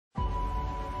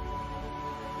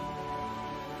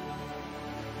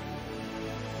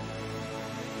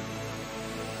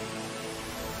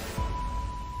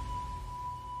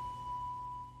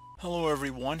Hello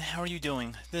everyone, how are you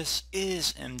doing? This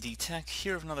is MD Tech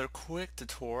here with another quick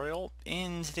tutorial.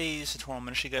 In today's tutorial, I'm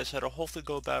going to show you guys how to hopefully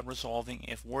go about resolving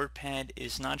if Wordpad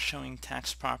is not showing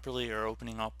text properly or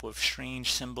opening up with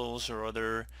strange symbols or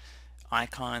other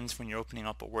icons when you're opening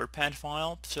up a Wordpad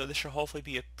file. So this should hopefully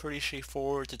be a pretty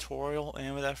straightforward tutorial,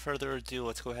 and without further ado,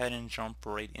 let's go ahead and jump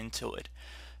right into it.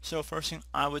 So first thing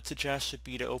I would suggest would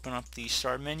be to open up the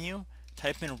Start menu,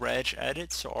 type in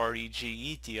regedit, so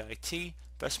regedit.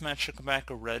 Best match to come back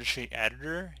a registry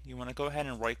editor. You want to go ahead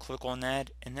and right click on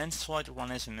that and then select Run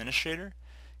as Administrator.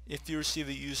 If you receive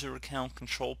a user account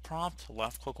control prompt,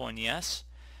 left click on Yes.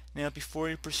 Now before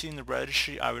you proceed in the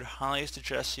registry, I would highly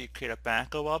suggest you create a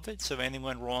backup of it, so if anything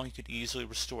went wrong you could easily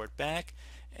restore it back.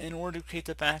 In order to create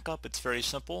the backup, it's very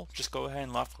simple. Just go ahead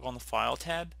and left click on the File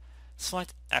tab,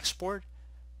 select Export.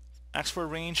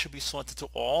 Export range should be selected to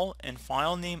all, and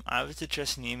file name, I would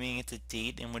suggest naming it the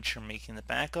date in which you're making the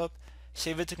backup.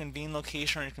 Save it to a convenient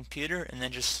location on your computer and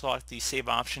then just select the save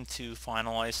option to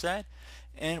finalize that.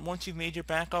 And once you've made your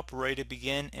backup, we're ready to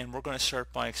begin, and we're going to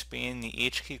start by expanding the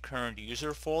HK current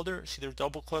user folder. So either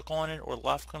double click on it or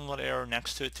left click on the little arrow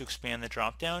next to it to expand the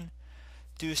drop down.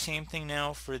 Do the same thing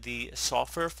now for the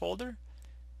software folder.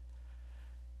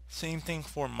 Same thing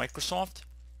for Microsoft.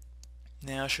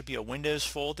 Now it should be a Windows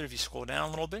folder if you scroll down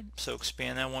a little bit, so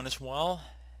expand that one as well.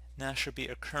 Now it should be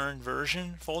a current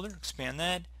version folder, expand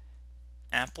that.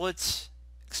 Applets,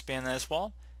 expand that as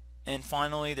well. And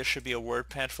finally, there should be a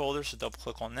WordPad folder, so double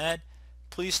click on that.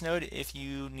 Please note if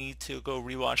you need to go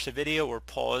rewatch the video or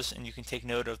pause, and you can take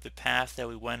note of the path that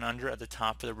we went under at the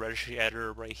top of the registry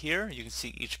editor right here. You can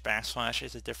see each backslash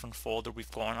is a different folder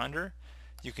we've gone under.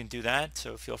 You can do that,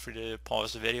 so feel free to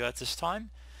pause the video at this time.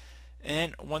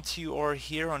 And once you are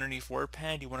here underneath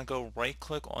WordPad, you want to go right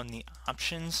click on the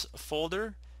Options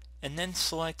folder and then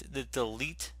select the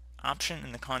Delete option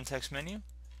in the context menu.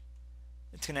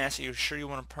 It's going to ask you, you're sure you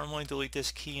want to permanently delete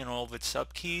this key and all of its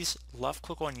subkeys. Left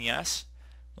click on Yes.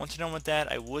 Once you're done with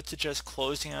that, I would suggest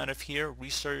closing out of here,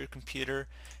 restart your computer,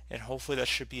 and hopefully that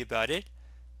should be about it.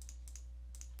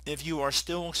 If you are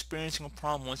still experiencing a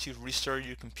problem once you've restarted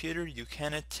your computer, you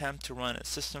can attempt to run a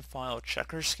system file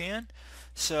checker scan.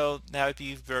 So that would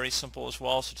be very simple as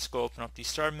well. So just go open up the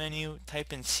Start menu,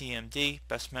 type in CMD,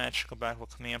 best match, go back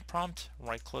with command prompt,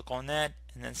 right click on that,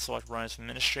 and then select Run as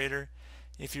Administrator.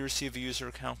 If you receive a user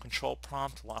account control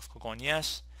prompt, left click on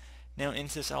Yes. Now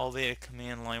into this elevated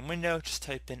command line window, just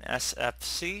type in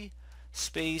SFC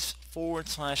space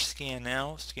 /scan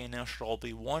now. Scan now should all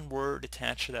be one word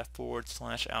attached to that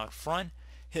 / out front.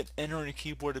 Hit enter on your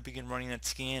keyboard to begin running that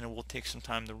scan. It will take some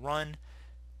time to run.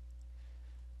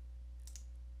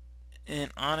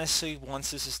 And honestly,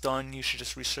 once this is done, you should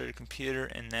just restart your computer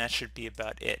and that should be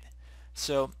about it.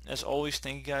 So as always,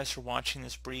 thank you guys for watching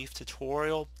this brief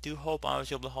tutorial. Do hope I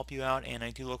was able to help you out, and I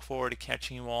do look forward to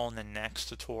catching you all in the next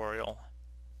tutorial.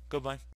 Goodbye.